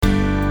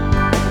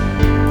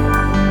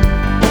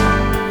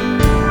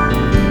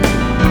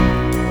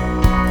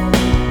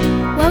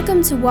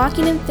Welcome to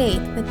Walking in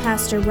Faith with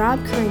Pastor Rob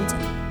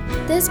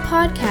Currington. This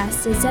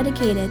podcast is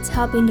dedicated to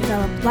helping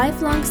develop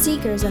lifelong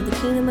seekers of the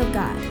kingdom of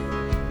God.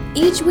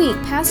 Each week,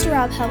 Pastor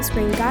Rob helps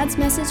bring God's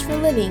message for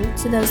living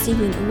to those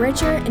seeking a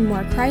richer and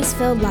more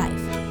Christ-filled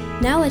life.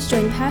 Now let's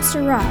join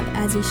Pastor Rob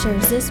as he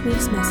shares this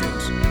week's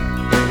message.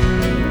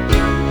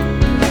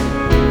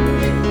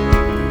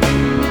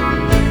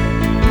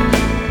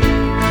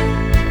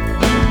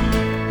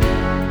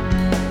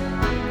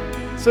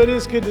 So it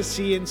is good to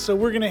see you. And so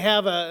we're going to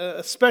have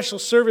a special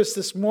service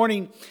this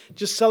morning,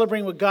 just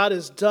celebrating what God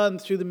has done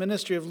through the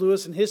ministry of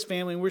Lewis and his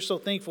family. And we're so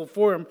thankful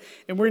for him.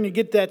 And we're going to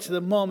get that to the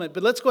moment.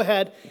 But let's go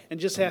ahead and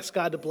just ask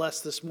God to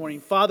bless this morning.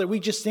 Father, we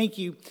just thank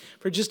you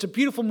for just a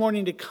beautiful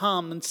morning to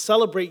come and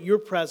celebrate your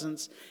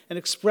presence and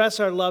express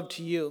our love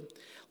to you.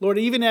 Lord,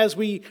 even as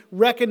we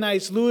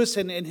recognize Lewis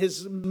and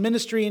his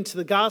ministry into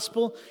the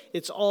gospel,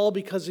 it's all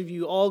because of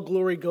you. All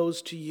glory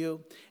goes to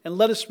you. And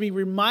let us be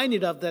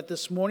reminded of that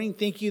this morning.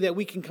 Thank you that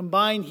we can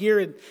combine here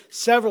in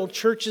several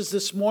churches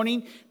this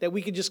morning, that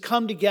we can just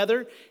come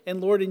together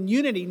and, Lord, in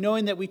unity,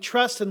 knowing that we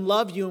trust and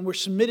love you and we're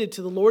submitted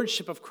to the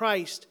lordship of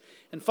Christ.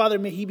 And Father,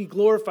 may he be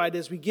glorified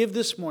as we give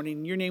this morning.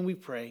 In your name we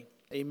pray.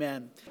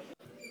 Amen.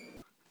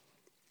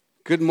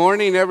 Good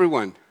morning,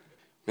 everyone.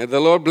 May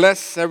the Lord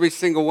bless every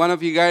single one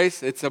of you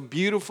guys. It's a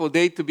beautiful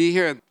day to be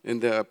here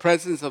in the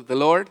presence of the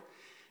Lord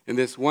in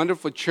this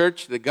wonderful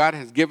church that God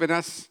has given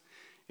us.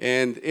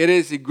 And it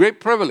is a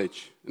great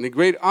privilege and a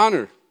great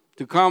honor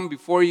to come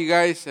before you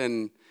guys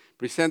and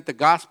present the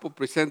gospel,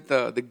 present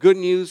the good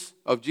news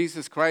of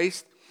Jesus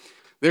Christ.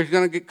 There's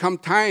going to come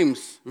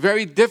times,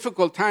 very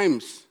difficult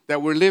times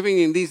that we're living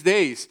in these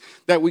days,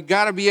 that we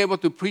got to be able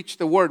to preach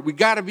the word. We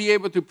got to be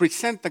able to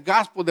present the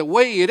gospel the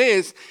way it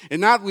is and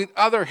not with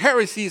other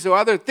heresies or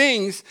other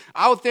things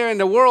out there in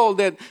the world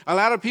that a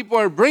lot of people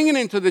are bringing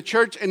into the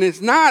church, and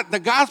it's not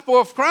the gospel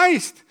of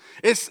Christ.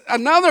 It's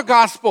another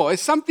gospel.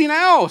 It's something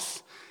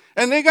else.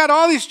 And they got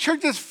all these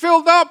churches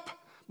filled up,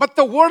 but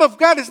the word of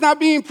God is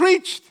not being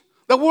preached.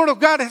 The word of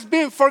God has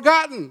been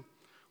forgotten.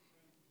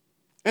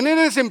 And it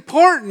is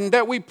important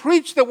that we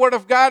preach the word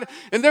of God.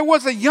 And there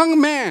was a young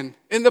man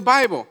in the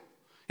Bible.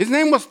 His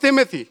name was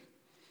Timothy.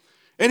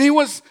 And he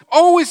was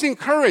always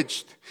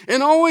encouraged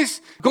and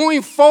always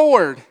going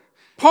forward.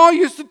 Paul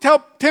used to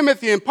tell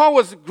Timothy, and Paul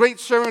was a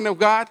great servant of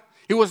God.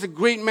 He was a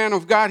great man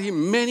of God. He had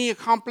many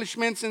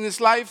accomplishments in his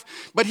life,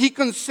 but he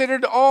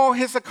considered all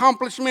his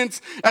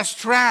accomplishments as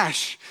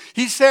trash.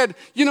 He said,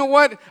 you know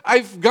what?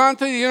 I've gone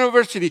to the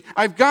university.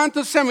 I've gone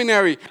to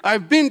seminary.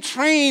 I've been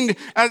trained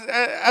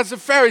as a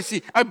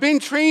Pharisee. I've been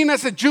trained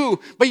as a Jew.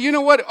 But you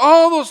know what?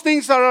 All those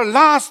things are a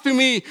loss to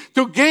me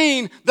to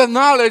gain the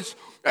knowledge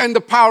and the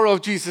power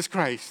of Jesus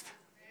Christ.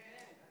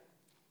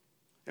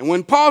 And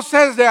when Paul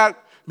says that,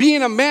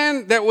 being a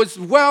man that was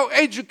well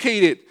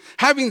educated,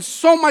 having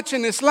so much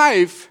in his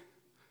life,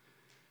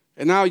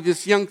 and now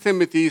this young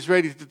Timothy is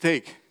ready to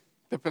take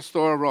the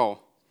pastoral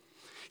role.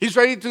 He's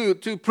ready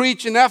to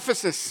preach in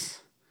Ephesus.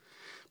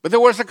 But there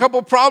was a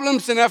couple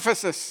problems in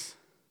Ephesus.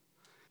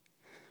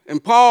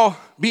 And Paul,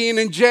 being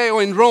in jail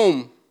in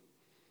Rome,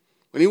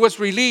 when he was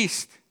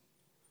released,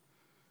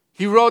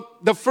 he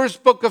wrote the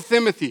first book of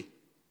Timothy.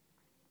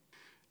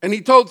 And he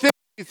told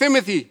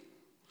Timothy,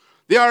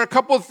 there are a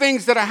couple of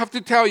things that I have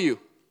to tell you.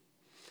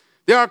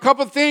 There are a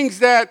couple of things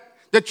that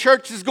the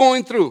church is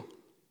going through.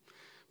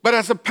 But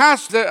as a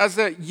pastor, as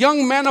a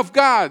young man of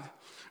God,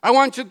 I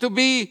want you to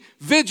be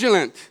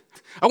vigilant.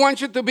 I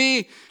want you to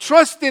be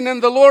trusting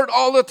in the Lord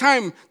all the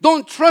time.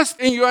 Don't trust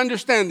in your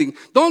understanding.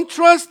 Don't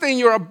trust in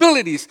your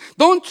abilities.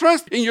 Don't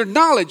trust in your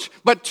knowledge,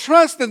 but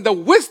trust in the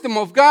wisdom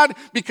of God,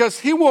 because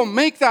he will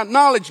make that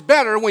knowledge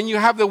better when you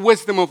have the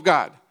wisdom of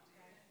God.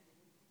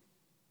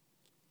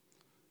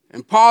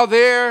 And Paul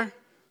there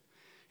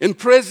in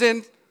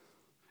prison,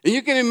 and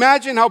you can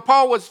imagine how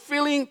Paul was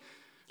feeling,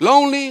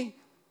 lonely,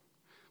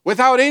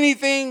 without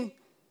anything.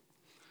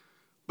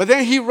 But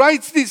then he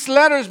writes these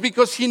letters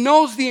because he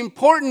knows the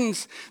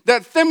importance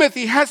that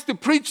Timothy has to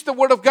preach the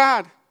word of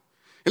God.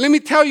 And let me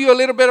tell you a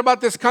little bit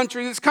about this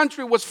country. This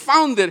country was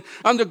founded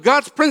under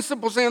God's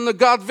principles and under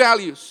God's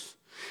values.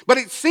 But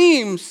it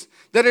seems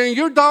that in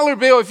your dollar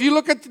bill, if you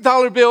look at the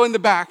dollar bill in the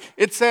back,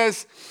 it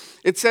says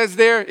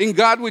there, in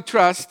God we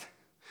trust.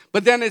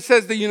 But then it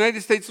says the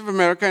United States of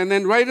America, and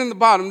then right in the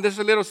bottom, there's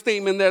a little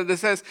statement there that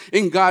says,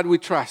 in God we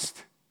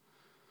trust.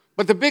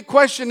 But the big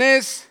question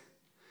is,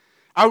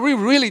 are we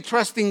really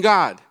trusting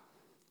God?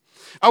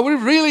 Are we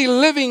really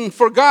living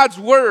for God's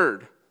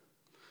word?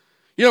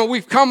 You know,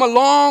 we've come a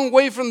long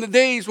way from the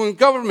days when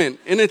government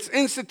and its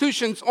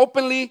institutions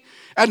openly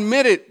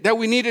admitted that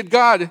we needed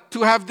God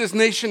to have this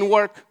nation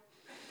work.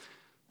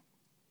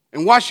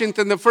 In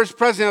Washington, the first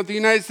president of the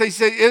United States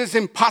said it is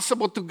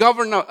impossible to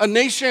govern a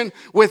nation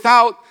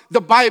without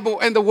the Bible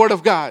and the Word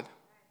of God.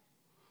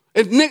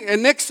 And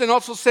Nixon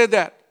also said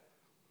that.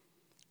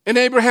 And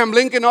Abraham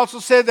Lincoln also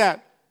said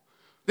that.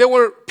 They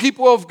were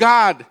people of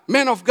God,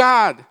 men of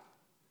God.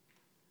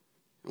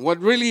 And what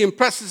really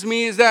impresses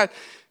me is that,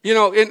 you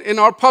know, in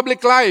our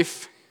public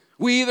life,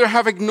 we either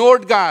have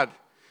ignored God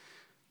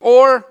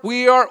or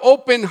we are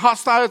open,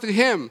 hostile to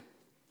Him.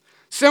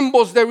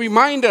 Symbols that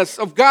remind us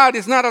of God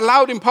is not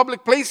allowed in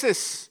public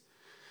places.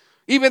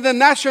 Even the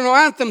national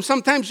anthem,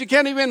 sometimes you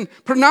can't even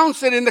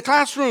pronounce it in the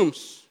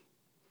classrooms.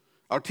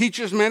 Our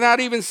teachers may not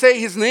even say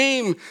His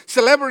name.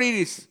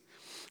 Celebrities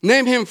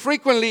name Him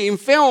frequently in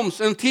films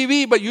and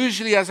TV, but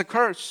usually as a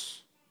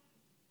curse.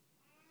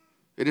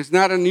 It is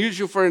not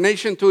unusual for a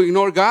nation to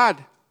ignore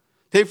God.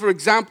 Take, for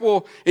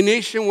example, a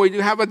nation where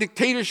you have a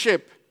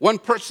dictatorship,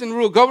 one-person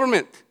rule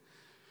government.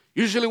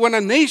 Usually when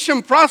a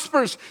nation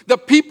prospers, the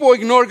people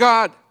ignore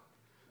God.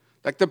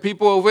 Like the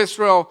people of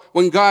Israel,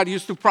 when God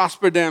used to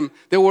prosper them,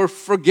 they were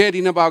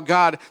forgetting about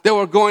God. They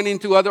were going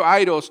into other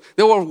idols.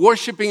 They were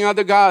worshiping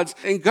other gods.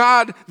 And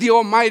God, the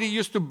Almighty,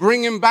 used to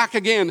bring them back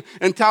again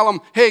and tell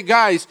them, hey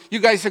guys, you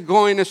guys are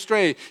going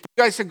astray. You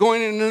guys are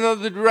going in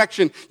another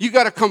direction. You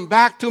got to come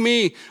back to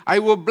me. I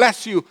will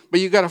bless you, but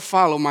you got to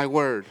follow my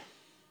word.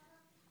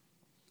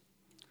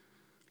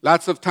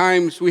 Lots of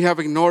times we have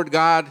ignored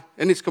God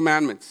and His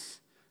commandments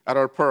at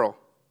our peril.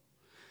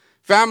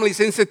 Families,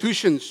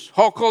 institutions,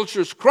 whole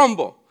cultures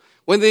crumble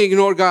when they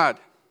ignore God.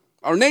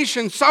 Our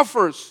nation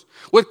suffers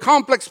with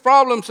complex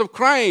problems of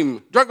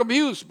crime, drug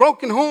abuse,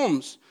 broken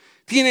homes,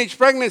 teenage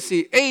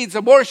pregnancy, AIDS,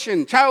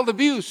 abortion, child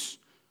abuse,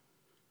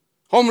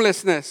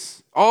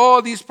 homelessness.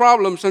 All these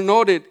problems are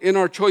noted in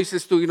our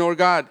choices to ignore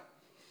God.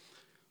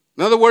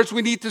 In other words,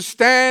 we need to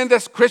stand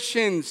as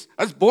Christians,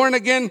 as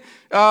born-again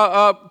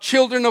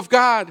children of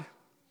God,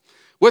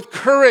 with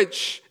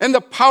courage and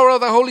the power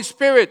of the Holy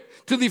Spirit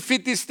to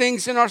defeat these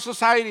things in our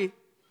society.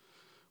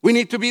 We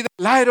need to be the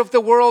light of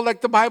the world,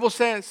 like the Bible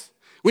says.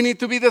 We need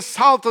to be the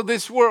salt of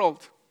this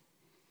world.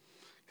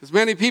 Because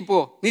many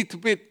people need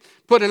to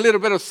put a little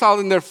bit of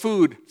salt in their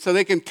food so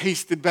they can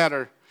taste it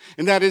better.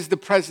 And that is the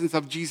presence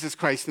of Jesus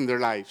Christ in their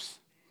lives.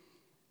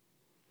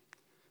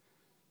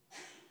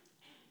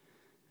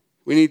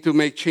 We need to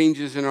make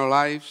changes in our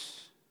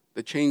lives.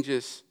 The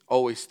changes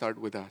always start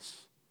with us.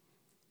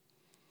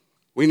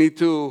 We need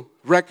to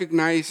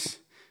recognize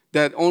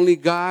that only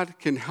God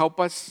can help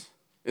us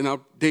in our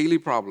daily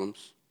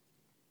problems.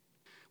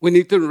 We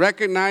need to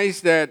recognize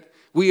that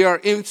we are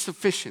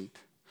insufficient,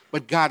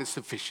 but God is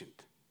sufficient.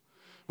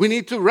 We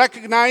need to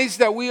recognize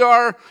that we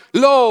are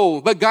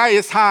low, but God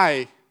is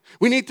high.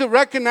 We need to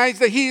recognize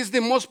that He is the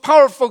most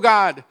powerful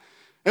God,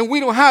 and we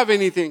don't have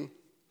anything.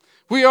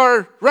 We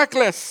are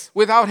reckless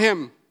without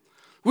Him.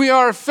 We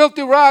are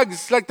filthy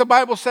rags, like the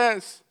Bible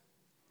says.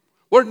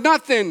 We're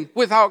nothing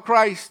without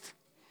Christ.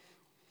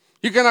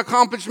 You can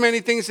accomplish many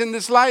things in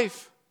this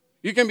life.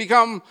 You can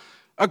become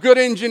a good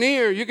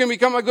engineer. You can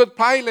become a good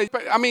pilot.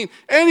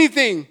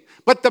 Anything.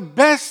 But the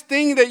best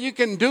thing that you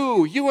can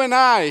do, you and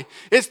I,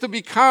 is to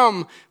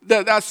become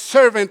a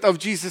servant of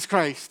Jesus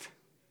Christ.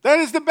 That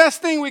is the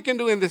best thing we can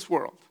do in this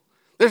world.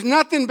 There's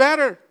nothing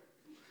better.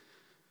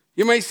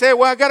 You may say,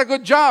 well, I got a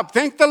good job.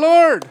 Thank the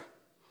Lord.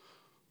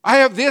 I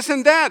have this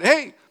and that.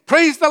 Hey,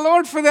 praise the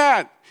Lord for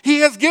that. He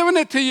has given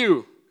it to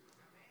you.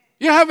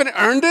 You haven't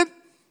earned it.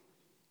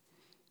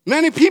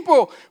 Many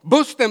people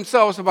boast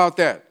themselves about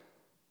that.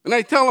 And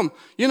I tell them,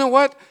 you know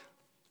what?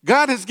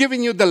 God has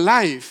given you the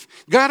life.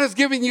 God has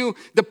given you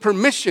the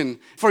permission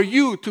for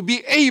you to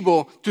be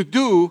able to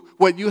do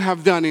what you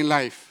have done in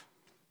life.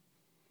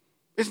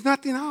 It's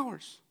nothing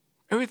ours.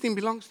 Everything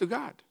belongs to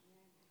God.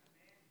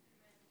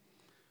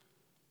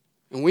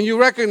 And when you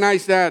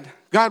recognize that,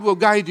 God will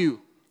guide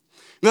you.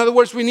 In other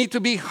words, we need to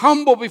be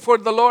humble before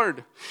the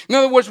Lord. In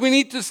other words, we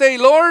need to say,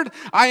 Lord,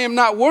 I am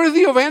not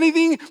worthy of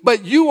anything,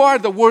 but you are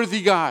the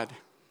worthy God.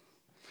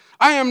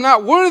 I am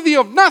not worthy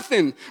of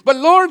nothing, but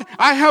Lord,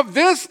 I have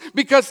this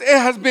because it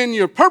has been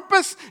your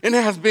purpose and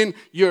it has been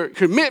your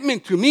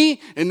commitment to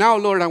me. And now,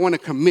 Lord, I want to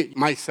commit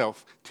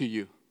myself to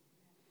you.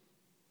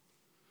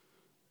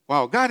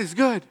 Wow, God is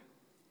good.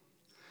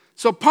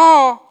 So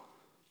Paul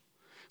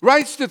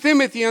writes to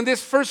Timothy in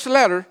this first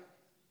letter,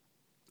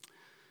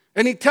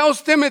 and he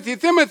tells Timothy,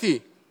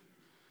 Timothy,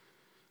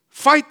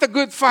 fight the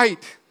good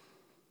fight.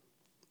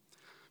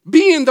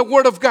 Be in the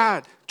Word of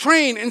God.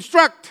 Train,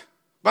 instruct.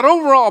 But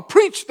overall,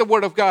 preach the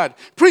Word of God.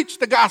 Preach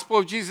the gospel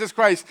of Jesus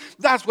Christ.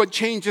 That's what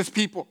changes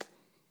people.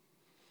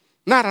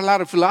 Not a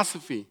lot of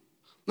philosophy.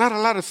 Not a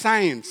lot of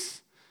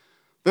science.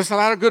 There's a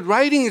lot of good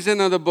writings in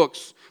other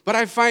books. But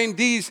I find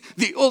these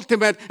the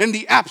ultimate and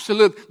the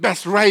absolute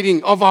best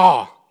writing of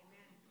all.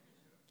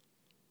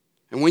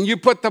 And when you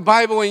put the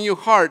Bible in your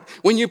heart,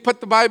 when you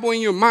put the Bible in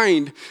your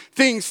mind,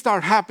 things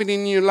start happening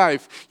in your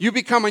life. You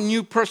become a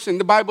new person.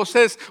 The Bible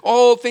says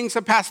all things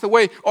have passed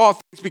away. All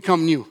things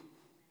become new.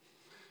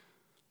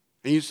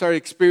 And you start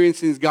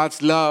experiencing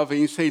God's love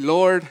and you say,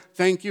 Lord,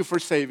 thank you for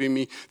saving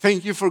me.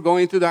 Thank you for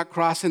going to that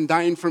cross and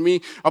dying for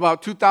me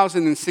about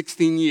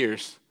 2016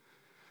 years.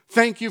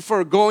 Thank you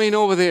for going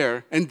over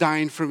there and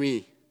dying for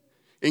me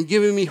and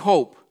giving me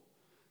hope.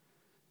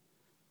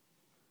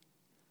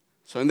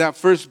 So in that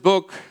first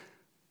book,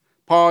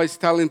 Paul is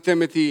telling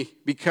Timothy,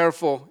 be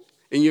careful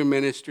in your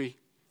ministry.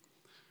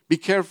 Be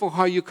careful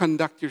how you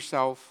conduct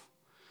yourself.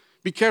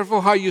 Be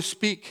careful how you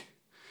speak.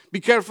 Be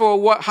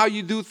careful how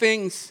you do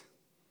things.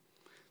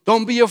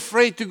 Don't be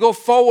afraid to go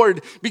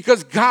forward,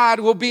 because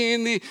God will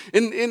be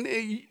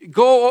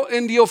go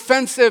in the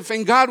offensive,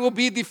 and God will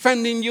be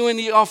defending you in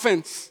the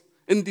offense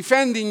and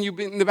defending you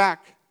in the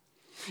back.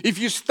 If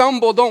you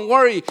stumble, don't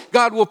worry.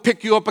 God will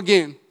pick you up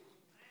again.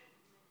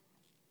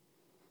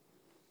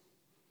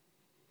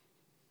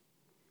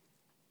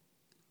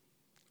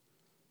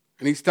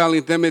 And he's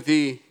telling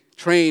Timothy,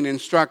 train,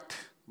 instruct,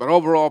 but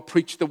overall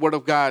preach the word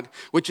of God,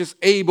 which is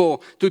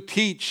able to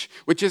teach,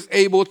 which is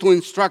able to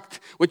instruct,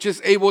 which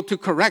is able to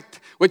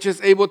correct, which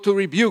is able to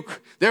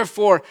rebuke.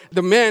 Therefore,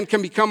 the man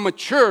can become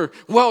mature,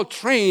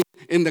 well-trained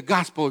in the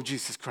gospel of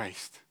Jesus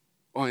Christ,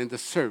 or in the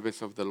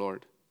service of the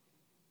Lord.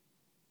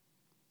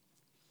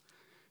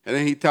 And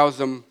then he tells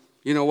them,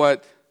 you know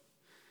what?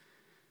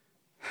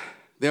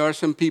 There are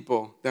some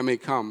people that may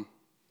come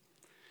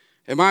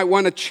and might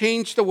want to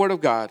change the word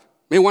of God,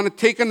 may want to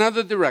take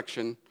another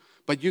direction,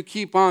 but you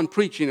keep on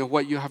preaching of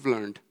what you have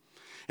learned.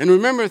 And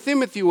remember,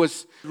 Timothy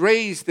was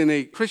raised in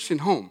a Christian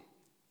home.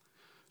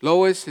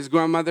 Lois, his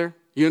grandmother,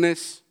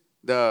 Eunice,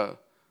 the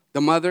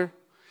mother,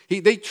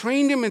 they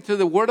trained him into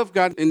the word of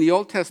God in the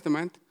Old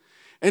Testament,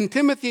 and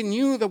Timothy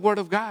knew the word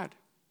of God.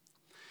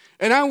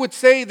 And I would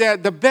say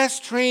that the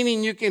best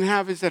training you can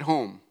have is at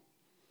home.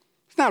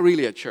 It's not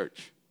really at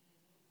church,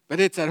 but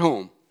it's at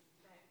home.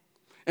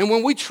 And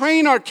when we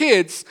train our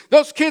kids,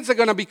 those kids are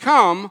going to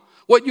become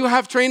what you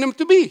have trained them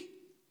to be.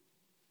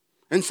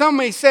 And some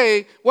may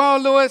say, well,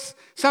 Louis,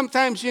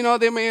 sometimes,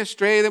 they may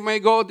astray, they may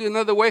go the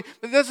another way.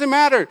 But it doesn't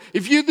matter.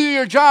 If you do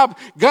your job,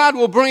 God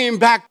will bring him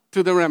back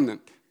to the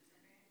remnant.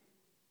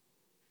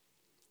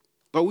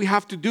 But we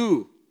have to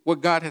do what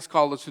God has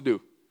called us to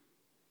do.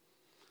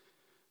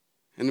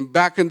 And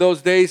back in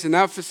those days in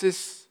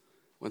Ephesus,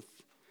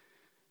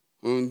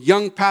 when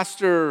young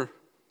pastor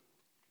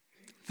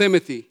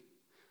Timothy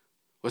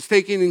was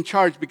taken in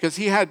charge, because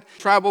he had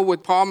traveled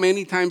with Paul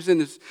many times in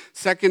his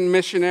second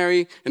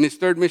missionary and his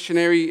third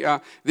missionary.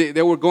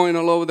 They were going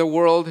all over the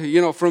world,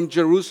 from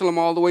Jerusalem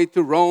all the way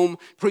to Rome,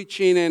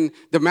 preaching in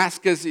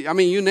Damascus. I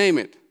mean, you name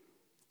it.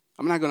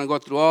 I'm not going to go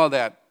through all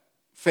that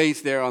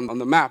phase there on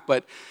the map,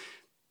 but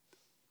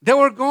they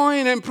were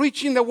going and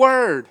preaching the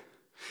word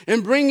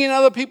and bringing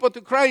other people to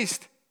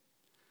Christ.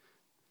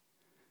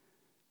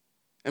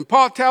 And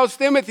Paul tells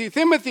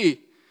Timothy,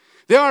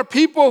 there are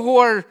people who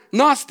are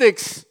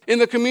Gnostics in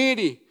the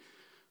community,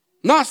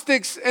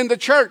 Gnostics in the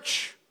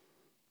church.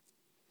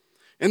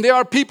 And there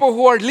are people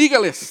who are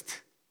legalists.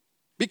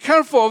 Be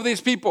careful of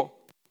these people.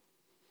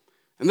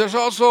 And there's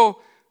also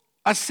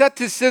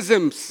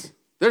asceticisms.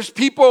 There's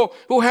people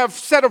who have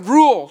set of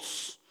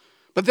rules,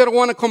 but they don't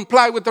want to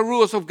comply with the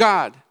rules of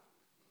God.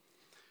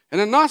 And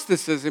in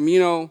Gnosticism,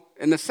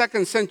 in the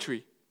 2nd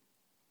century,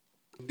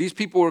 these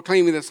people were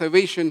claiming that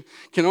salvation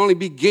can only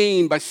be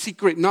gained by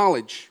secret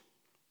knowledge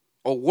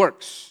or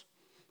works.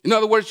 In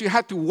other words, you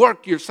had to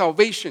work your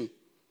salvation.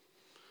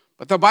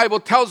 But the Bible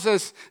tells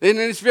us, and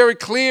it's very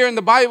clear in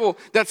the Bible,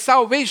 that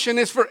salvation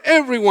is for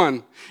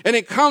everyone. And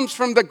it comes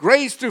from the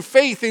grace through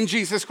faith in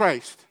Jesus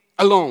Christ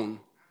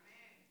alone.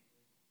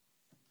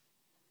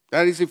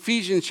 That is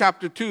Ephesians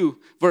chapter 2,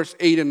 verse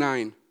 8 and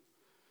 9.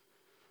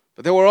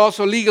 But there were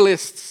also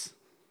legalists.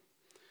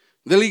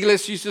 The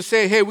legalists used to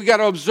say, hey, we got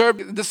to observe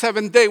the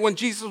 7th day. When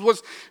Jesus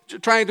was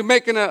trying to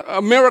make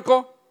a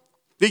miracle,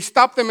 they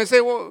stopped him and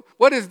say, well,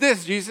 what is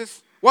this,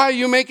 Jesus? Why are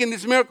you making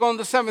this miracle on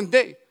the 7th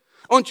day?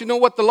 Don't you know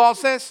what the law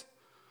says?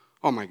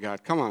 Oh, my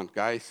God, come on,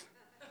 guys.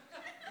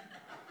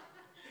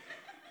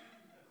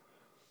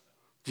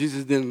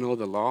 Jesus didn't know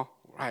the law?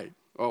 Right.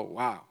 Oh,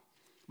 wow.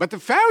 But the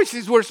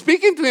Pharisees were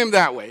speaking to him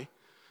that way.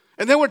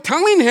 And they were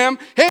telling him,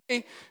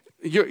 hey,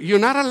 you're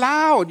not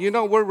allowed.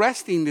 We're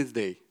resting this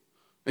day.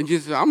 And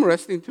Jesus said, I'm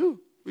resting too. What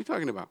are you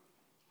talking about?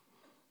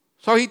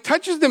 So he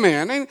touches the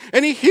man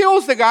and he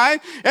heals the guy.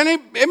 And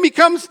it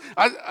becomes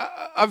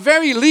a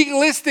very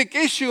legalistic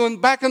issue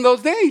back in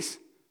those days.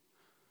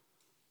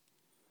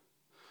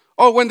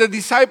 Or when the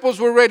disciples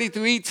were ready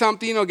to eat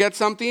something or get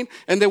something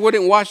and they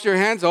wouldn't wash their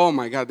hands, oh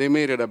my God, they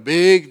made it a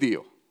big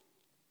deal.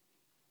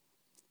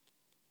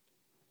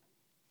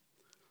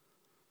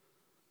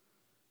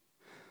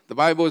 The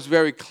Bible is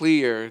very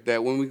clear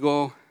that when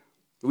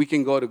we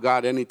can go to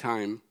God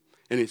anytime,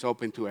 and it's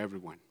open to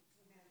everyone.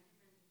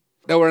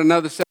 There were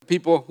another set of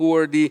people who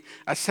were the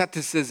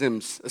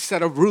asceticisms, a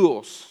set of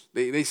rules.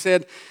 They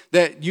said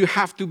that you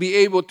have to be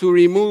able to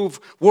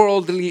remove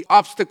worldly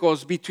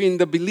obstacles between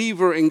the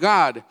believer and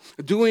God,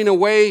 doing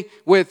away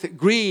with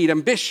greed,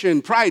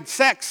 ambition, pride,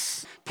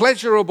 sex,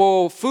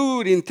 pleasurable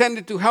food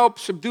intended to help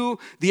subdue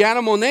the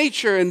animal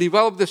nature and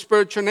develop the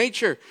spiritual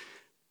nature.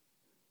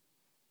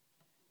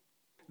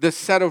 The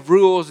set of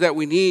rules that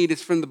we need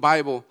is from the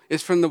Bible.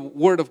 It's from the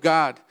Word of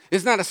God.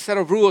 It's not a set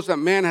of rules that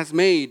man has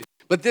made,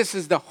 but this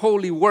is the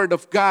holy Word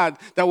of God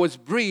that was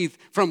breathed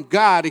from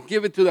God and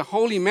given to the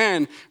holy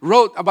man.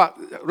 Wrote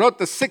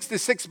the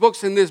 66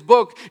 books in this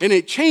book, and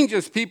it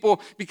changes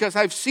people because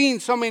I've seen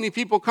so many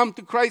people come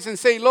to Christ and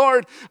say,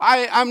 Lord,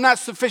 I'm not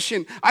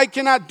sufficient. I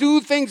cannot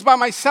do things by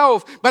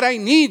myself, but I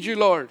need you,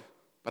 Lord.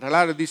 But a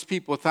lot of these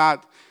people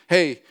thought,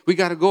 Hey, we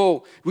got to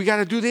go. We got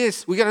to do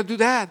this. We got to do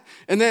that.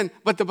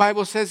 But the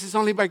Bible says it's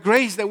only by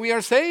grace that we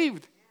are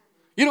saved.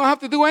 You don't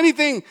have to do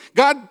anything.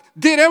 God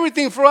did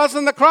everything for us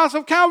on the cross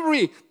of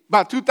Calvary.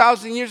 About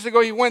 2,000 years ago,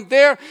 he went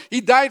there.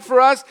 He died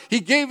for us. He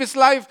gave his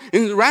life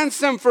in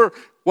ransom for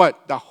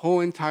what? The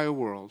whole entire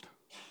world.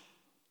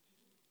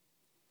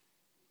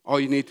 All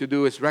you need to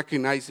do is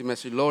recognize him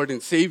as your Lord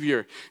and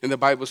Savior. And the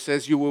Bible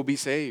says you will be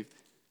saved.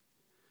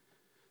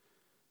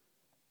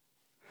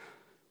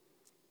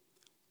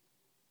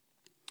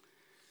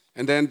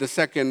 And then the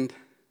second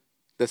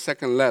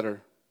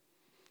letter,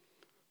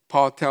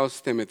 Paul tells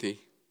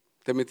Timothy,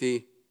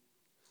 2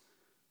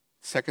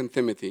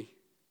 Timothy,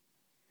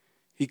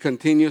 he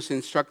continues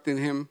instructing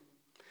him.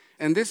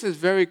 And this is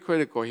very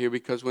critical here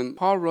because when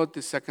Paul wrote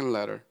the second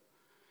letter,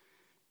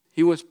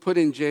 he was put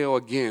in jail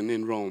again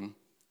in Rome.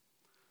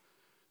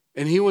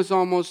 And he was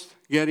almost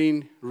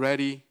getting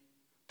ready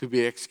to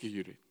be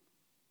executed.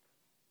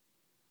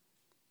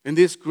 And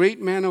this great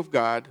man of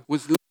God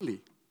was lonely.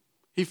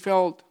 He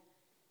felt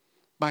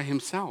by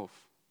himself.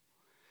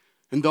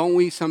 And don't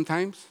we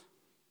sometimes?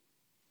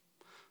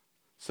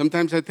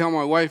 Sometimes I tell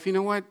my wife, you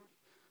know what?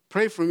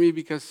 Pray for me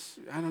because,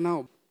 I don't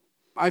know,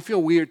 I feel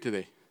weird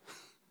today.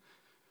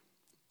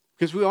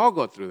 Because we all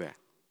go through that.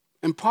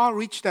 And Paul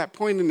reached that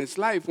point in his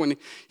life when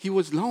he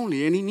was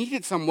lonely and he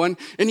needed someone.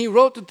 And he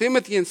wrote to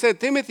Timothy and said,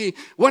 Timothy,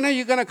 when are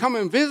you going to come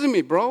and visit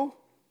me, bro?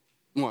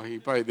 Well, he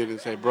probably didn't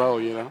say bro,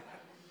 you know.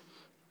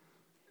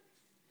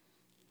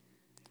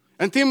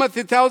 And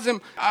Timothy tells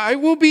him, I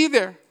will be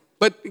there.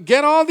 But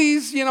get all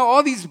these,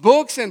 all these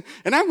books. And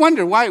I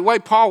wonder why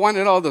Paul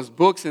wanted all those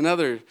books and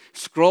other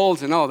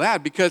scrolls and all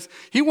that. Because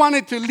he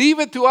wanted to leave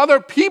it to other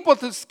people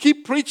to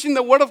keep preaching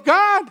the word of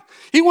God.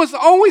 He was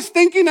always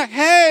thinking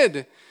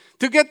ahead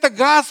to get the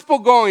gospel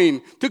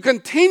going, to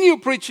continue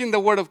preaching the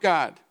word of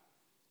God.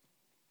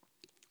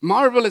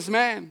 Marvelous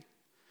man.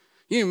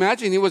 You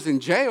imagine he was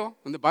in jail,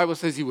 and the Bible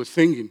says he was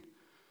singing.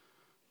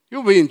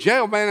 You'll be in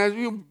jail, man.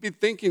 You'll be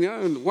thinking,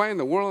 why in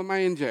the world am I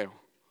in jail?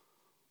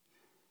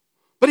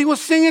 But he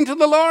was singing to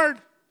the Lord.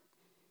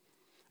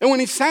 And when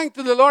he sang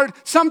to the Lord,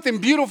 something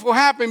beautiful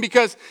happened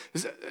because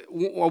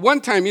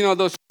one time,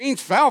 those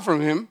chains fell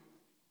from him.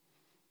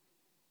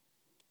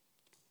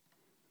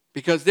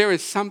 Because there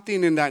is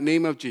something in that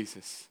name of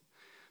Jesus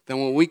that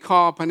when we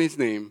call upon his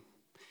name,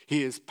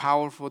 he is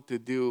powerful to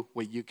do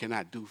what you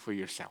cannot do for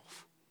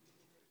yourself.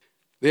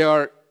 There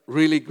are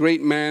really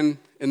great men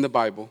in the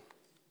Bible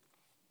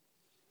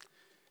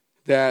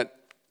that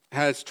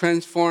has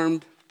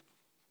transformed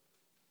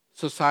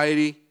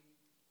society.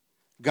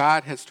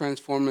 God has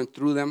transformed them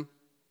through them.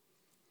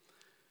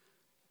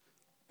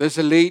 There's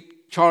a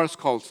late Charles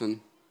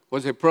Colson,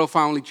 was a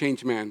profoundly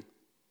changed man.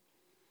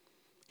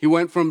 He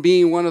went from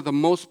being one of the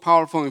most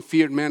powerful and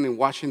feared men in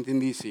Washington,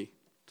 D.C.,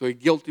 to a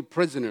guilty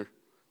prisoner,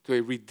 to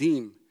a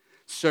redeemed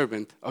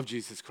servant of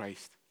Jesus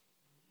Christ.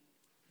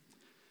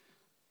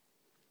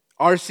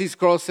 R.C.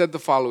 Sproul said the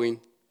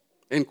following,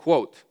 and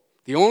quote,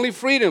 the only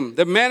freedom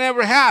that man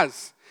ever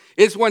has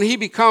is when he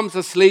becomes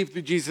a slave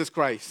to Jesus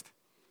Christ.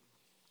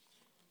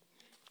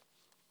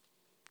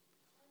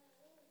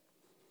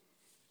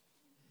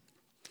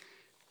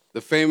 The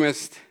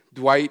famous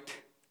Dwight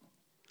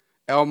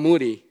L.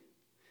 Moody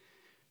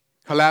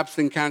collapsed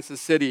in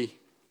Kansas City,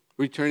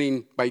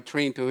 returning by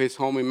train to his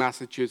home in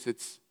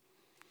Massachusetts.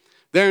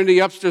 There in the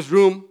upstairs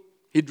room,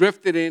 he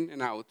drifted in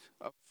and out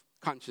of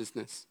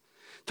consciousness,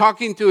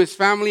 talking to his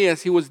family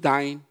as he was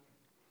dying.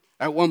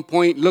 At one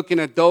point, looking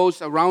at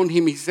those around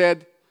him, he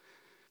said,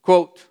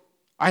 quote,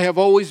 I have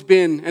always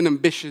been an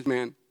ambitious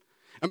man,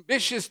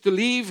 ambitious to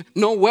leave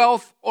no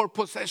wealth or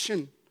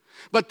possession,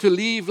 but to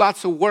leave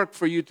lots of work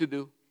for you to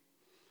do.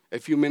 A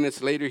few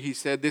minutes later, he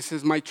said, this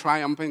is my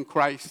triumph in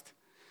Christ.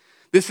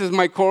 This is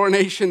my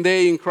coronation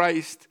day in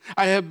Christ.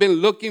 I have been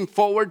looking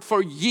forward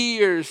for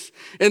years,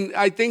 and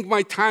I think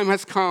my time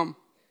has come.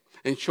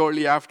 And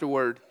shortly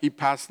afterward, he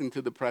passed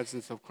into the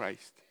presence of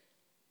Christ.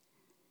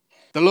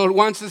 The Lord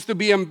wants us to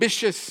be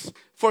ambitious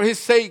for his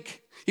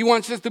sake. He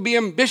wants us to be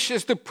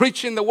ambitious to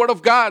preach in the word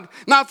of God,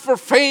 not for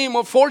fame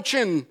or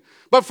fortune,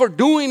 but for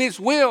doing his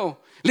will,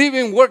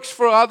 leaving works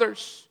for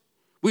others.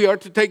 We are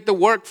to take the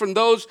work from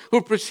those who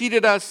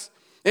preceded us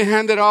and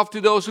hand it off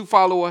to those who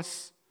follow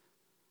us.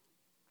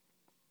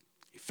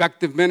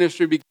 Effective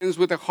ministry begins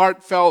with a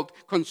heartfelt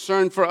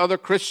concern for other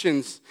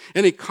Christians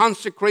and a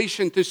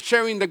consecration to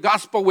sharing the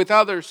gospel with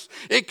others.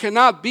 It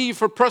cannot be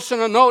for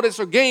personal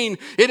notice or gain.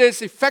 It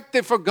is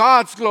effective for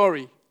God's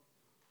glory.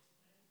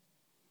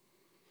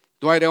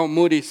 Dwight L.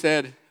 Moody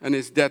said on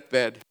his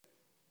deathbed,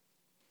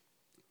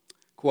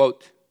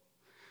 quote,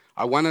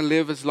 I want to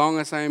live as long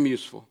as I am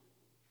useful.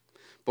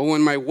 But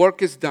when my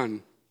work is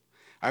done,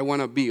 I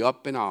want to be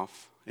up and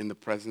off in the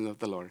presence of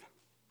the Lord.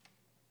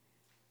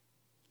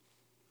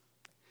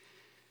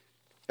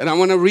 And I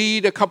want to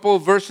read a couple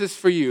of verses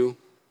for you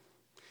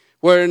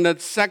where in the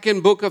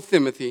second book of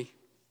Timothy,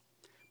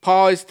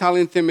 Paul is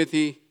telling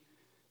Timothy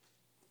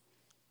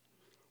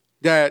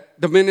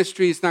that the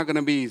ministry is not going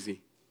to be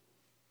easy.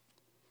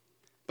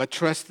 But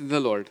trust in the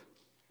Lord.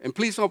 And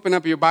please open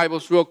up your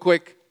Bibles real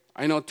quick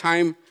I know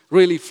time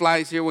really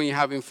flies here when you're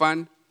having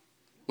fun,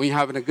 when you're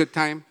having a good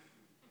time.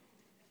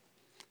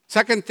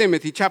 2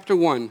 Timothy chapter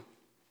 1,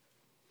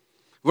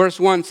 verse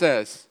 1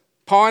 says,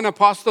 Paul, an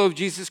apostle of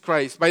Jesus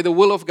Christ, by the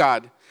will of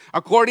God,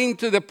 according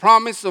to the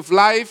promise of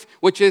life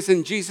which is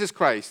in Jesus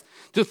Christ.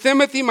 To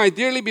Timothy, my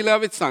dearly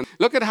beloved son.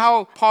 Look at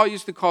how Paul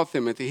used to call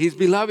Timothy, his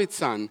beloved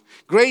son.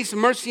 Grace,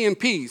 mercy, and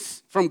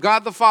peace from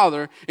God the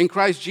Father in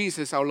Christ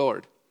Jesus our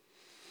Lord.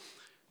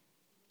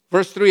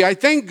 Verse 3, I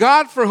thank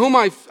God for whom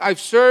I've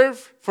served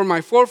for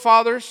my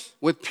forefathers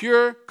with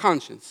pure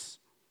conscience,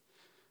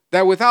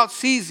 that without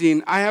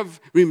ceasing I have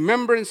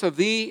remembrance of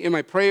thee in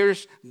my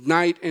prayers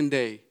night and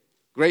day,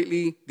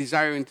 greatly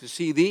desiring to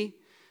see thee,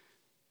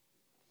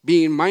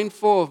 being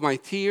mindful of my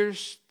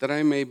tears, that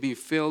I may be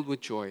filled with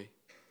joy.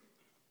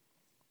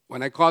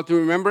 When I call to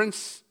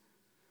remembrance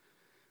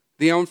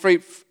the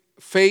unfeigned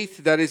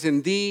faith that is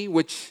in thee,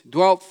 which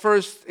dwelt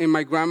first in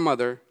my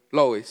grandmother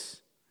Lois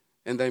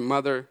and thy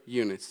mother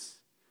Eunice,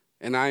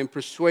 and I am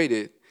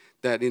persuaded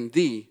that in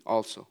thee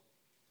also.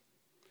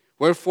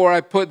 Wherefore I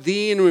put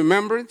thee in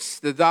remembrance,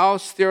 that thou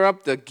stir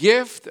up the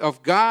gift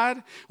of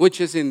God,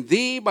 which is in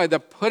thee by the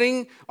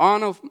putting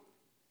on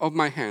of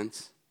my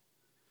hands.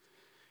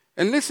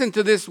 And listen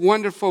to this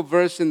wonderful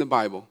verse in the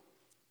Bible.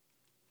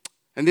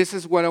 And this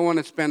is what I want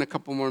to spend a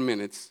couple more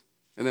minutes,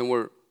 and then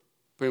we're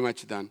pretty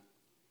much done.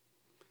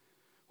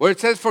 Where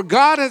it says, for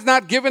God has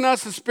not given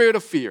us a spirit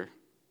of fear,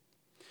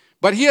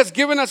 but he has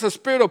given us a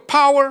spirit of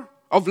power,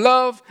 of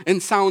love,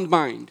 and sound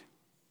mind.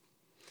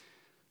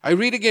 I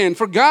read again,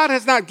 for God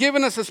has not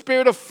given us a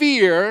spirit of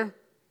fear,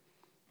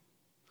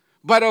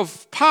 but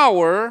of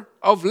power,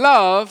 of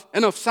love,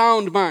 and of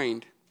sound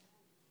mind.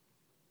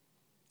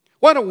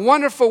 What a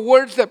wonderful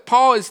words that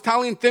Paul is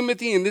telling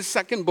Timothy in this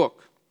second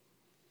book.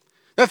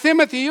 Now,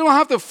 Timothy, you don't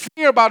have to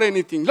fear about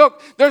anything.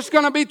 Look, there's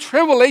going to be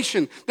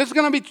tribulation. There's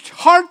going to be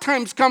hard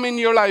times coming in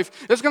your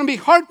life. There's going to be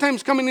hard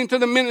times coming into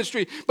the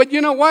ministry. But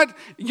you know what?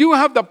 You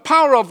have the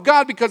power of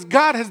God because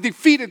God has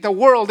defeated the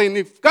world. And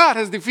if God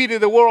has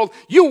defeated the world,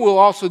 you will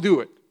also do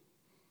it.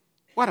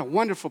 What a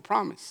wonderful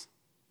promise.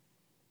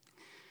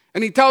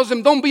 And he tells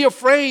him, don't be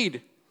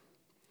afraid.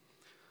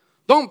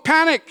 Don't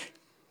panic.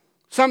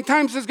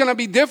 Sometimes it's going to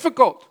be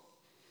difficult.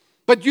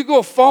 But you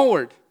go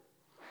forward.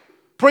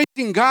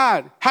 Praising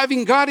God,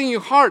 having God in your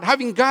heart,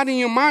 having God in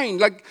your mind,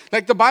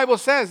 like the Bible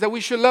says, that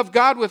we should love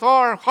God with all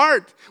our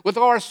heart, with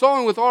all our soul,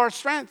 and with all our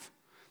strength.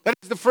 That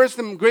is the first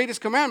and greatest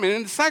commandment.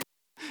 And the second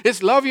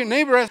is love your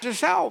neighbor as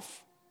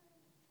yourself.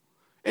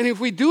 And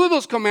if we do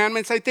those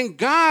commandments, I think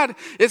God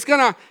is going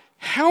to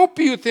help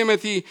you,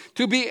 Timothy,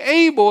 to be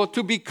able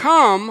to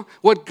become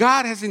what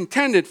God has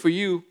intended for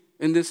you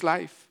in this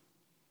life.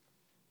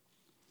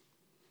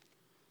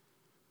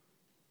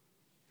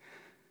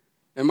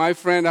 And my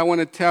friend, I want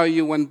to tell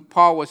you, when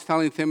Paul was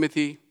telling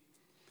Timothy,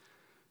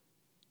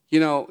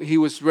 he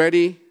was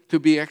ready to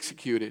be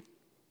executed,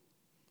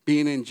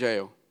 being in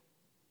jail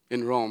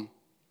in Rome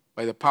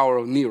by the power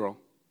of Nero.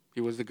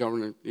 He was the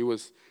governor. He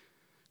was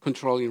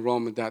controlling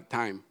Rome at that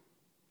time.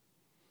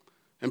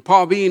 And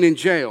Paul being in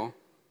jail,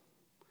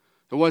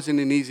 it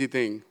wasn't an easy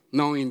thing,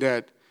 knowing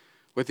that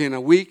within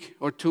a week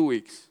or 2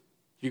 weeks,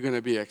 you're going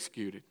to be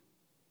executed.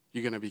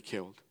 You're going to be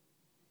killed.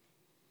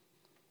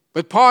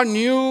 But Paul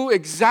knew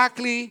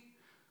exactly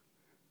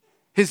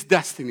his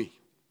destiny.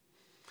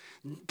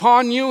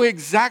 Paul knew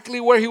exactly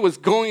where he was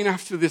going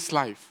after this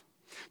life.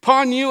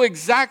 Paul knew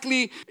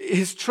exactly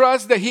his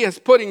trust that he has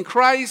put in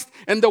Christ,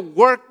 and the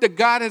work that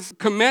God has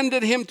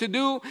commanded him to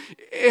do,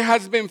 it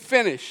has been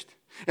finished.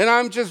 And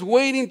I'm just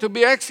waiting to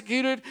be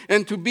executed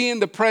and to be in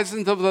the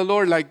presence of the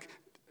Lord, like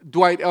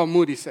Dwight L.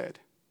 Moody said.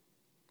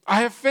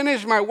 I have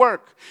finished my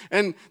work,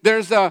 and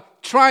there's a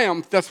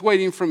triumph that's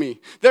waiting for me.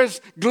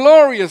 There's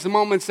glorious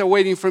moments that are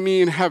waiting for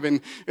me in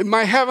heaven. And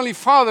my Heavenly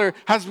Father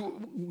has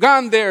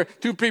gone there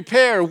to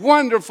prepare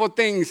wonderful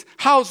things,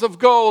 house of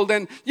gold,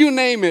 and you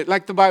name it,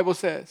 like the Bible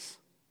says.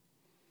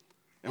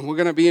 And we're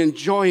going to be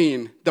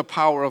enjoying the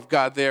power of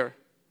God there.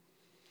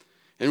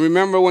 And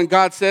remember when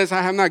God says,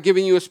 I have not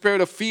given you a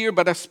spirit of fear,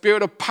 but a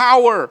spirit of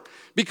power.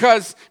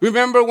 Because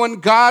remember when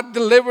God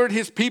delivered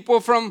his people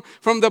from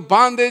the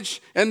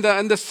bondage and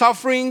the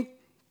suffering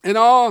and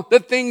all the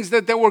things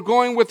that they were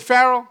going with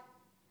Pharaoh?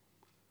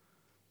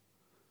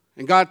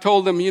 And God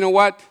told them, you know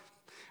what?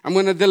 I'm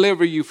going to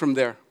deliver you from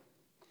there.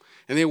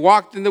 And they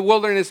walked in the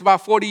wilderness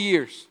about 40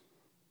 years.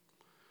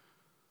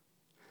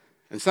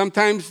 And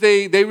sometimes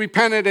they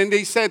repented and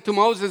they said to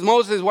Moses,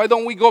 Moses, why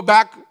don't we go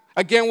back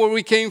again where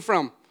we came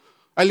from?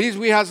 At least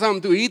we have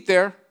something to eat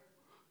there.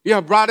 You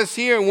have brought us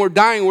here and we're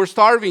dying, we're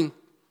starving.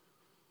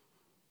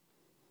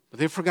 But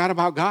they forgot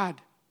about God.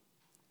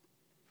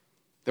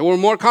 They were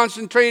more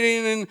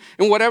concentrating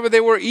in whatever they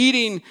were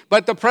eating,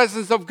 but the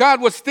presence of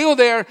God was still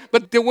there,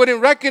 but they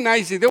wouldn't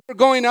recognize it. They were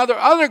going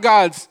other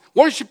gods,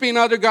 worshiping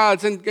other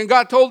gods. And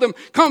God told them,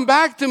 come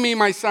back to me,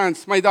 my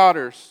sons, my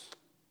daughters.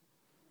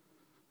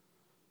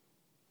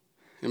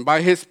 And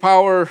by his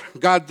power,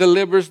 God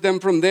delivers them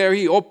from there.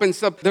 He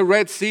opens up the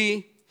Red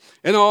Sea.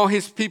 And all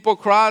his people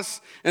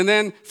cross, and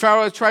then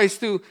Pharaoh tries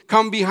to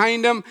come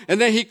behind them, and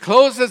then he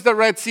closes the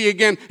Red Sea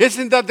again.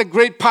 Isn't that the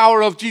great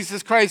power of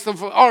Jesus Christ,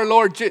 of our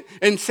Lord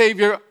and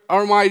Savior,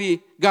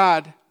 Almighty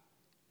God?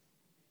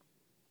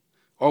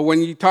 Or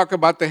when you talk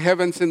about the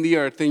heavens and the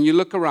earth, and you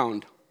look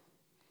around,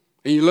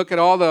 and you look at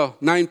all the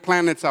 9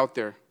 planets out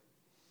there,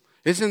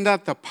 isn't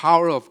that the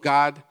power of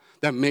God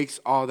that makes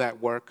all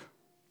that work?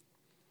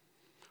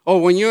 Oh,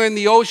 when you're in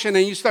the ocean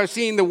and you start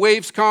seeing the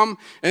waves come,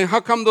 and how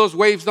come those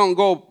waves don't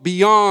go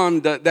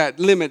beyond that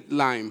limit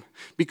line?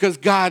 Because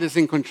God is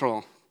in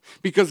control.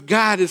 Because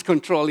God is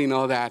controlling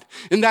all that.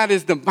 And that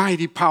is the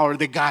mighty power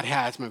that God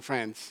has, my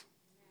friends.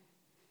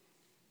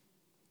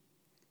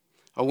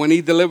 Or when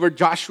he delivered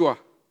Joshua,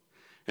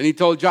 and he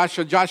told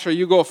Joshua, Joshua,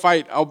 you go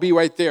fight. I'll be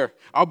right there.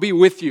 I'll be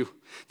with you.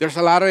 There's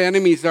a lot of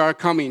enemies that are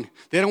coming.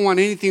 They don't want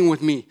anything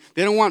with me.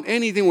 They don't want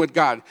anything with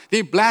God.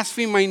 They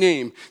blaspheme my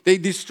name. They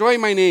destroy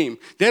my name.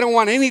 They don't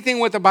want anything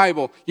with the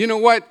Bible. You know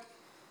what?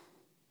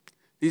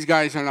 These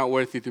guys are not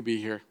worthy to be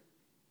here.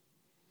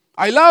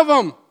 I love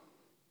them,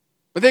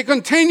 but they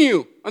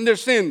continue on their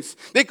sins.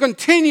 They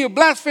continue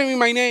blaspheming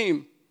my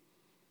name.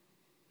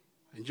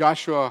 And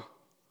Joshua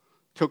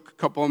took a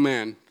couple of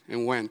men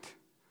and went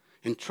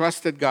and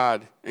trusted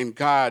God, and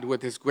God,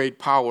 with his great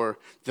power,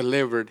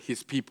 delivered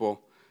his people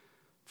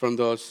from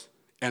those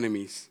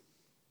enemies.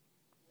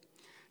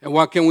 And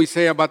what can we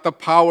say about the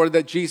power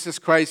that Jesus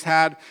Christ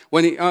had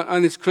when he,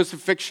 on his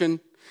crucifixion,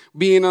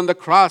 being on the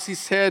cross? He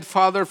said,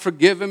 Father,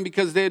 forgive them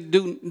because they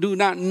do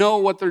not know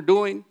what they're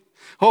doing.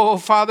 Oh,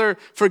 Father,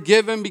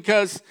 forgive them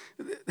because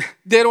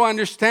they don't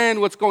understand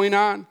what's going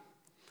on.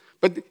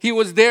 But he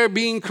was there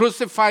being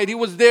crucified. He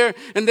was there,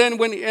 and then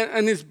when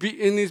in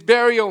his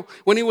burial,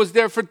 when he was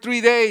there for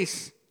 3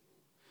 days.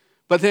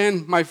 But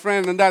then, my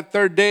friend, on that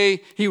 3rd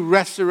day, he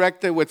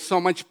resurrected with so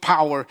much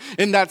power.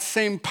 And that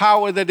same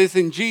power that is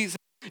in Jesus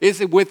is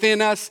within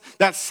us.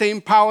 That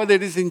same power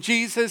that is in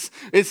Jesus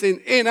is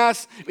in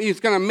us. He's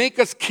going to make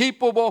us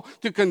capable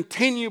to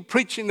continue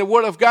preaching the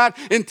Word of God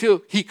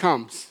until he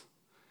comes.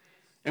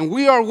 And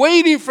we are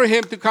waiting for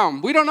him to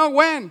come. We don't know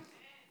when.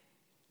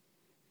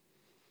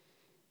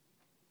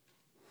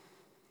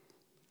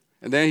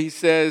 And then he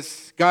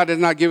says, God has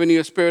not given you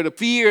a spirit of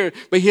fear,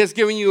 but he has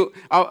given you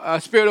a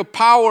spirit of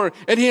power,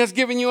 and he has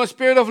given you a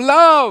spirit of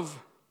love.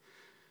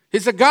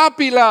 His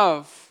agape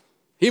love.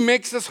 He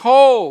makes us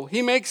whole.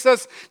 He makes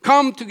us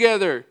come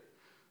together.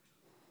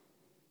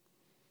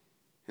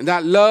 And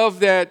that love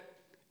that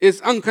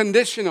is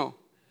unconditional.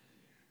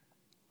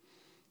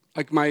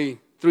 Like my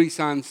 3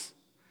 sons,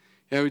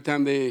 every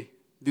time they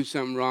do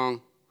something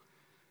wrong,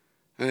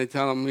 and I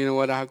tell them, you know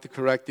what, I have to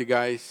correct you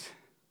guys.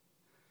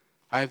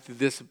 I have to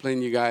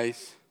discipline you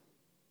guys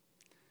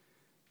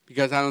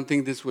because I don't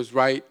think this was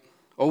right.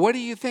 Or what do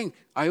you think?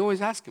 I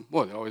always ask them.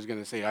 Well, they're always going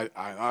to say,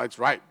 it's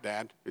right,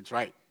 Dad. It's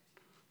right.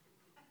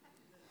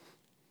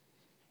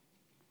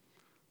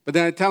 But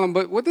then I tell them,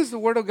 but what does the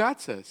Word of God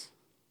says?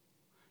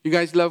 You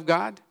guys love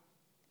God?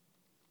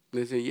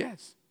 And they say,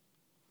 yes.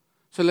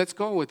 So let's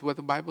go with what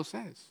the Bible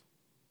says.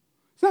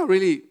 It's not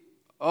really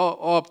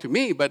all up to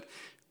me, but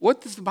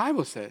what does the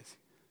Bible say?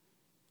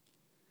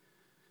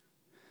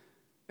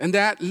 And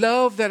that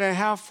love that I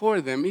have for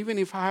them, even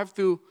if I have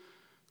to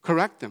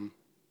correct them,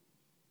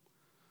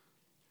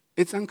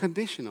 it's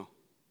unconditional.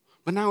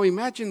 But now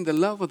imagine the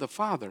love of the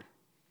Father.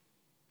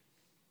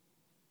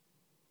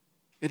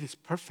 It is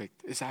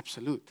perfect. It's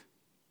absolute.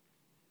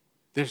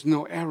 There's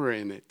no error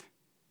in it.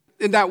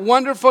 In that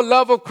wonderful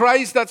love of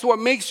Christ, that's what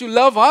makes you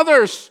love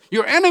others,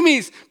 your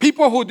enemies,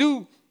 people who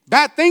do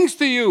bad things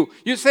to you.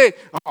 You say,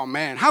 oh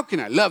man, how can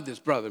I love this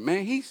brother,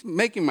 man? He's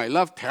making my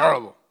love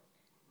terrible.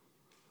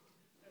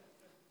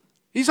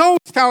 He's always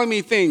telling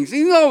me things.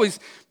 He's always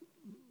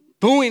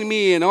booing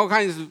me and all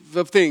kinds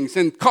of things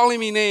and calling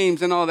me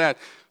names and all that.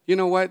 You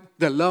know what?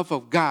 The love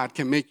of God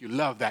can make you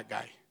love that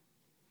guy.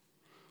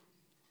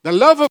 The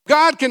love of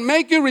God can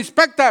make you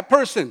respect that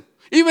person.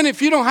 Even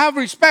if you don't have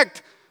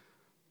respect,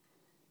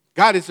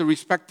 God is a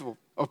respectful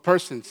of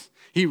persons.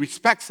 He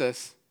respects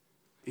us.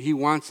 He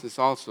wants us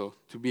also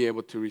to be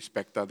able to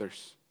respect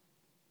others.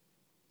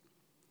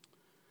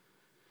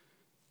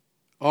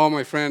 Oh,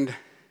 my friend,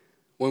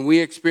 when we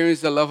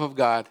experience the love of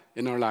God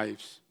in our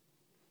lives,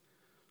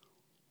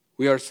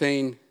 we are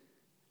saying,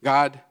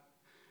 God,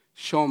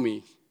 show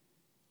me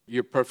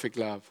your perfect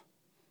love.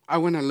 I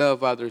want to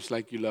love others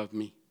like you love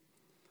me.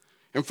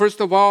 And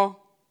first of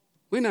all,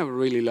 we never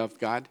really loved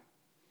God.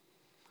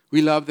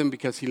 We loved him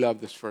because he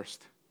loved us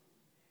first.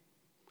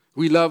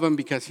 We love him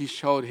because he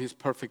showed his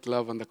perfect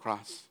love on the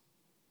cross.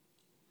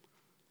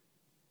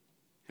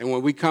 And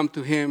when we come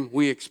to him,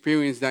 we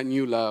experience that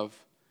new love.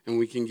 And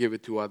we can give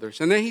it to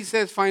others. And then he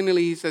says,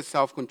 finally, he says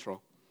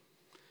self-control.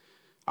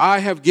 I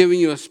have given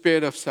you a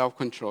spirit of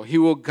self-control. He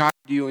will guide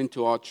you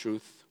into all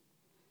truth.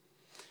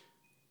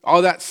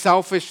 All that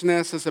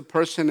selfishness as a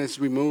person is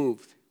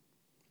removed.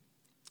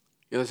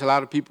 You know, there's a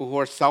lot of people who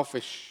are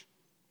selfish.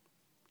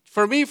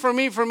 For me, for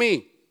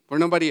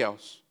nobody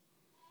else.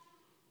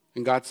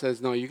 And God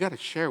says, no, you got to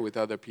share with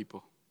other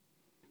people.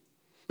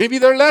 Maybe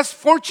they're less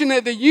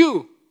fortunate than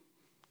you.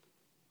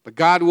 But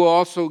God will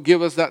also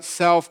give us that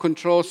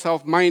self-control,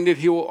 self-minded.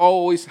 He will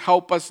always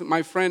help us.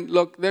 My friend,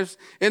 look,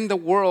 in the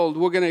world,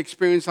 we're going to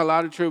experience a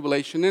lot of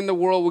tribulation. In the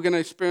world, we're going to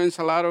experience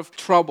a lot of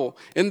trouble.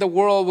 In the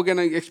world, we're going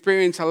to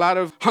experience a lot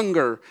of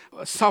hunger,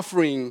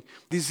 suffering,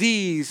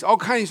 disease, all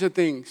kinds of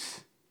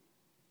things.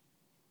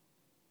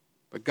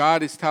 But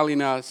God is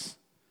telling us,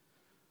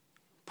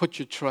 put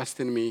your trust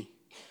in me,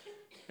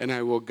 and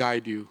I will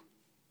guide you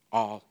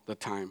all the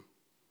time.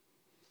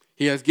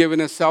 He has given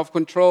us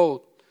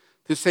self-control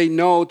to say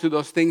no to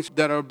those things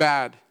that are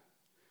bad.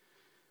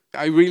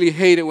 I really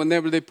hate it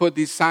whenever they put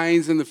these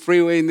signs in the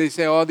freeway and they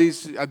say all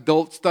these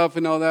adult stuff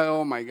and all that.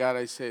 Oh my God,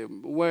 I say,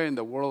 where in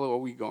the world are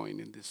we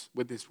going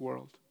with this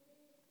world?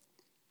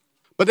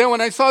 But then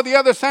when I saw the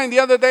other sign the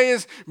other day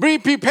is, be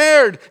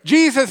prepared,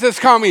 Jesus is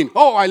coming.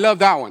 Oh, I love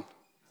that one.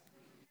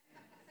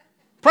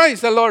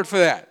 Praise the Lord for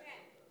that.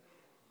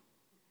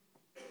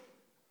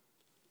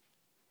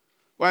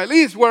 Well, at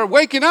least we're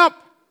waking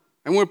up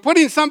and we're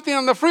putting something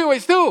on the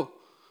freeways too.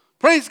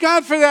 Praise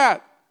God for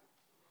that.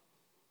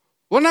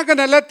 We're not going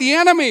to let the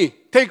enemy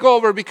take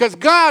over because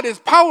God is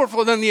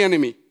powerful than the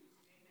enemy.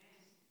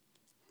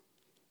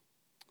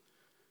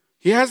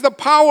 He has the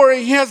power.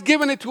 He has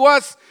given it to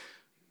us.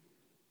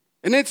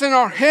 And it's in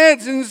our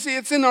heads and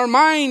it's in our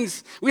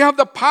minds. We have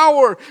the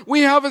power.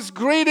 We have His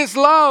greatest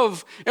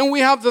love. And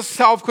we have the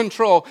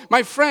self-control.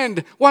 My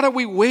friend, what are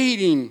we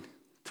waiting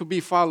to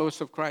be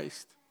followers of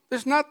Christ?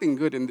 There's nothing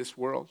good in this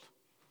world.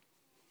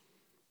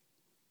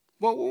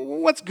 Well,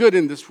 what's good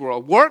in this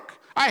world? Work?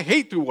 I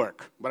hate to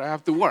work, but I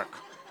have to work.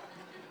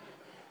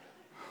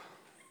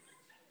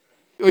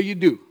 Oh, you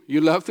do?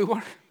 You love to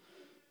work?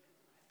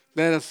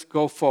 Let us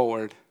go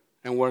forward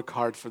and work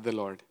hard for the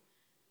Lord.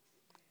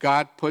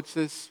 God puts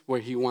us where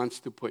He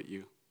wants to put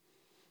you.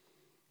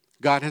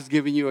 God has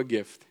given you a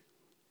gift.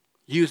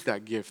 Use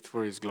that gift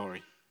for His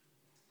glory.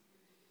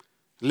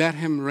 Let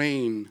Him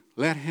reign.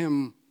 Let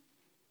Him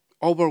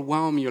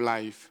overwhelm your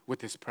life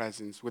with His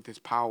presence, with His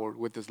power,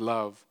 with His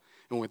love,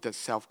 and with the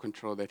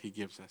self-control that He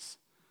gives us.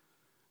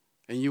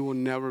 And you will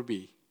never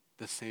be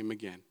the same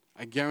again.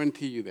 I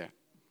guarantee you that.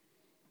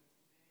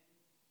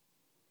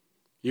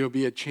 You'll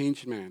be a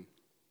changed man.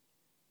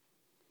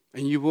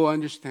 And you will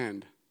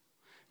understand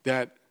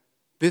that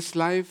this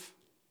life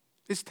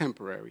is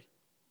temporary.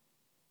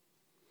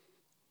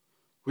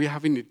 We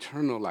have an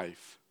eternal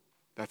life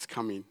that's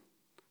coming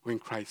when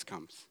Christ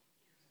comes.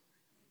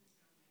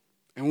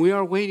 And we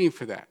are waiting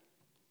for that.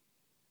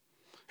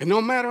 And no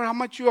matter how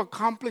much you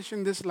accomplish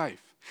in this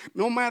life,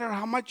 no matter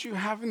how much you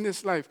have in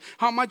this life,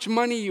 how much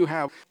money you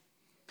have,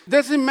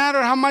 doesn't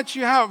matter how much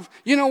you have.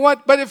 You know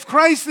what? But if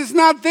Christ is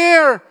not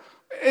there,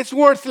 it's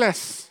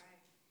worthless.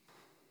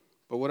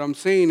 But what I'm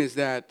saying is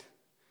that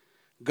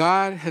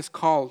God has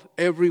called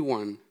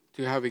everyone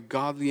to have a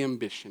godly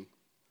ambition,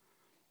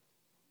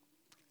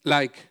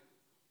 like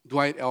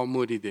Dwight L.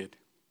 Moody did.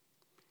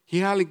 He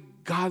had a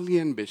godly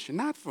ambition,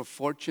 not for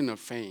fortune or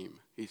fame,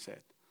 he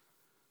said,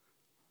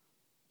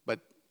 but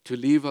to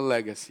leave a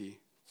legacy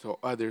so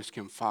others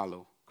can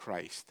follow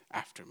Christ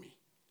after me.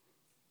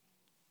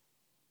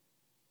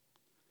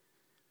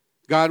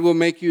 God will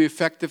make you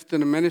effective to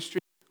the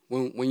ministry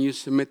when you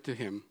submit to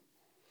Him.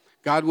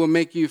 God will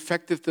make you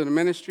effective to the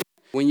ministry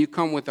when you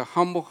come with a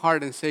humble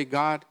heart and say,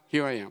 God,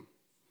 here I am.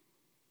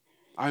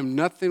 I'm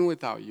nothing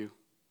without you.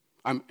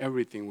 I'm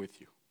everything with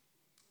you.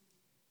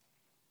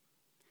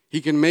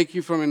 He can make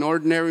you from an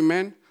ordinary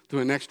man to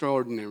an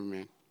extraordinary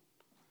man.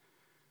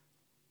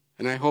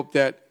 And I hope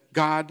that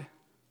God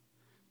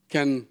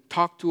can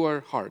talk to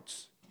our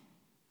hearts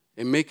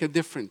and make a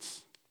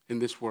difference in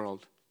this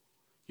world.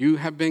 You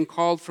have been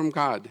called from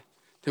God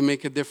to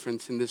make a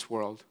difference in this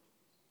world.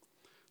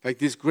 Like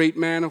this great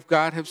man of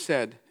God have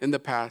said in the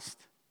past,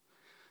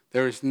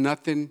 there is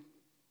nothing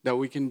that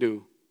we can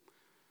do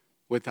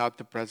without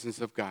the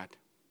presence of God.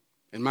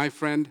 And my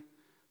friend,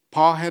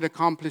 Paul had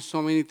accomplished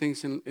so many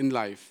things in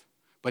life,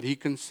 but he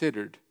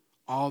considered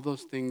all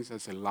those things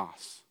as a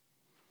loss.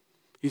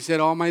 He said,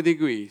 all my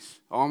degrees,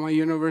 all my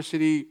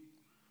university,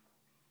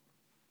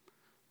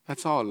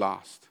 that's all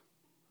lost.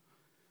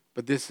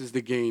 But this is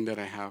the gain that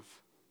I have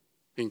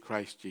in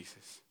Christ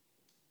Jesus.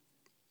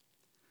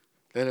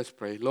 Let us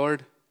pray.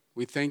 Lord,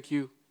 we thank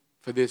you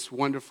for this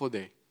wonderful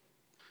day.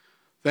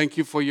 Thank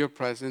you for your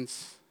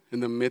presence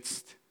in the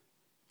midst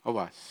of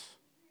us.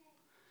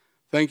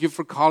 Thank you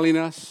for calling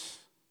us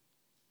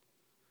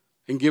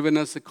and giving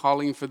us a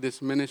calling for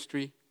this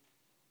ministry,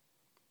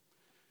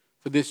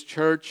 for this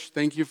church.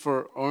 Thank you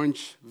for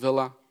Orange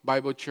Villa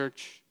Bible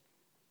Church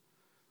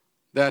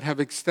that have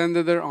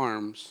extended their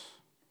arms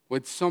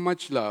with so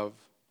much love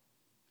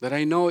that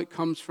I know it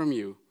comes from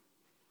you,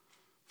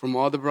 from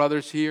all the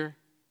brothers here,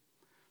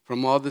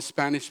 from all the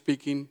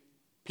Spanish-speaking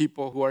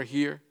people who are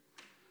here.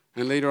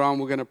 And later on,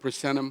 we're going to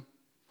present them.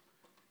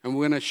 And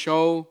we're going to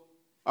show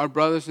our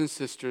brothers and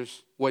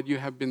sisters what you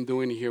have been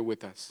doing here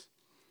with us.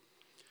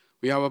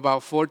 We have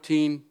about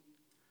 14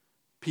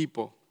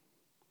 people,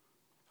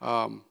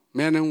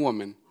 men and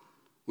women.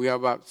 We have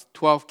about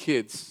 12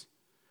 kids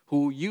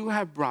who you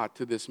have brought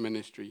to this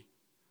ministry.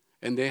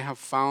 and they have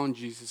found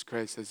Jesus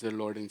Christ as their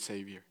Lord and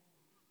Savior.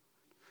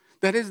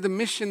 That is the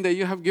mission that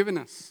you have given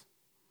us.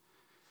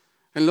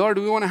 And Lord,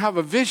 we want to have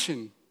a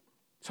vision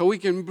so we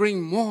can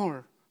bring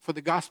more for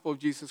the gospel of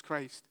Jesus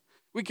Christ.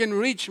 We can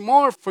reach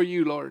more for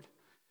you, Lord.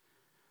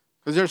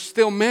 Because there's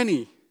still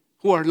many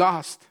who are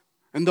lost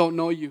and don't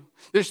know you.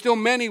 There's still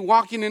many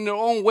walking in their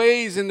own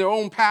ways, in their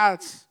own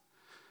paths.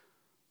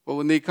 But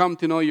when they come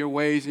to know your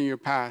ways and your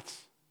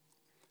paths,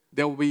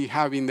 they'll be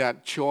having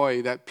that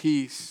joy, that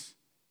peace,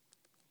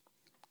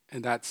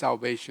 and that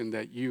salvation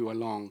that you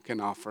alone can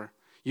offer.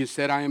 You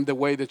said, I am the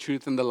way, the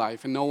truth, and the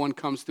life, and no one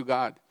comes to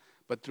God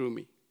but through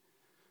me.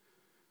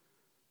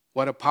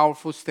 What a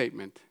powerful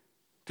statement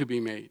to be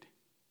made.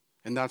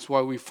 And that's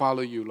why we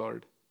follow you,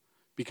 Lord,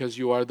 because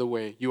you are the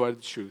way, you are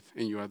the truth,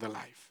 and you are the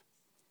life.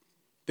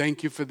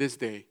 Thank you for this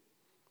day.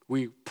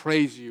 We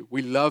praise you,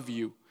 we love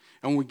you,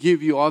 and we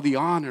give you all the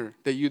honor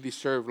that you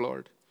deserve,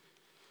 Lord.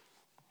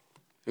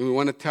 And we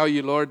want to tell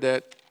you, Lord,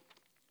 that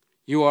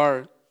you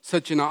are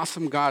such an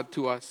awesome God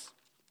to us.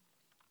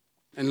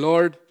 And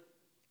Lord,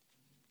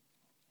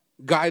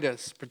 guide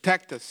us,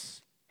 protect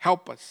us,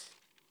 help us.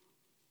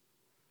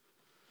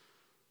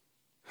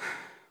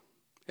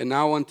 And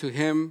now unto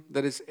him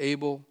that is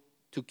able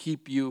to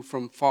keep you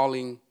from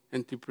falling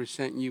and to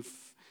present you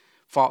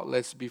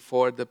faultless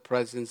before the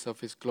presence of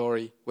his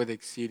glory with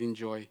exceeding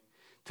joy.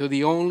 To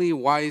the only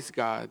wise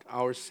God,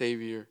 our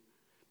Savior,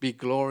 be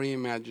glory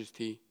and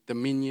majesty,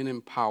 dominion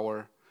and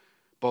power,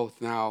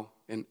 both now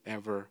and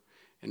ever.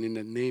 And in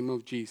the name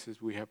of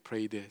Jesus, we have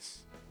prayed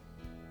this.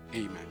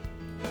 Amen.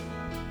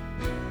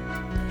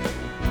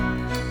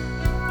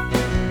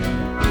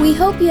 We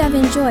hope you have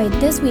enjoyed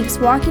this week's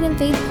Walking in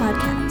Faith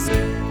podcast.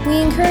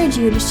 We encourage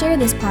you to share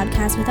this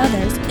podcast with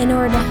others in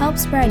order to help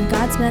spread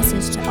God's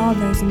message to all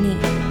those in need.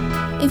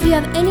 If you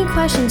have any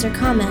questions or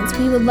comments,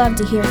 we would love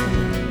to hear from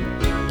you.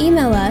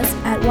 Email us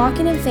at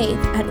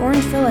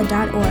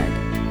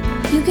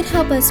walkinginfaith@orangevilla.org. You can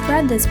help us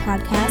spread this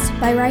podcast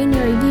by writing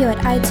a review at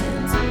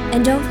iTunes.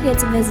 And don't forget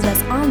to visit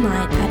us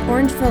online at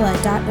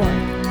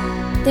orangevilla.org.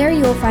 There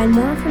you will find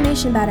more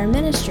information about our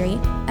ministry,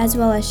 as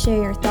well as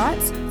share your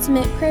thoughts,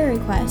 submit prayer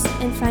requests,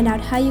 and find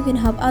out how you can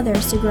help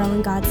others to grow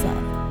in God's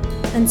love.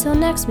 Until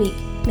next week,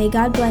 may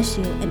God bless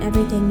you in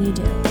everything you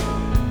do.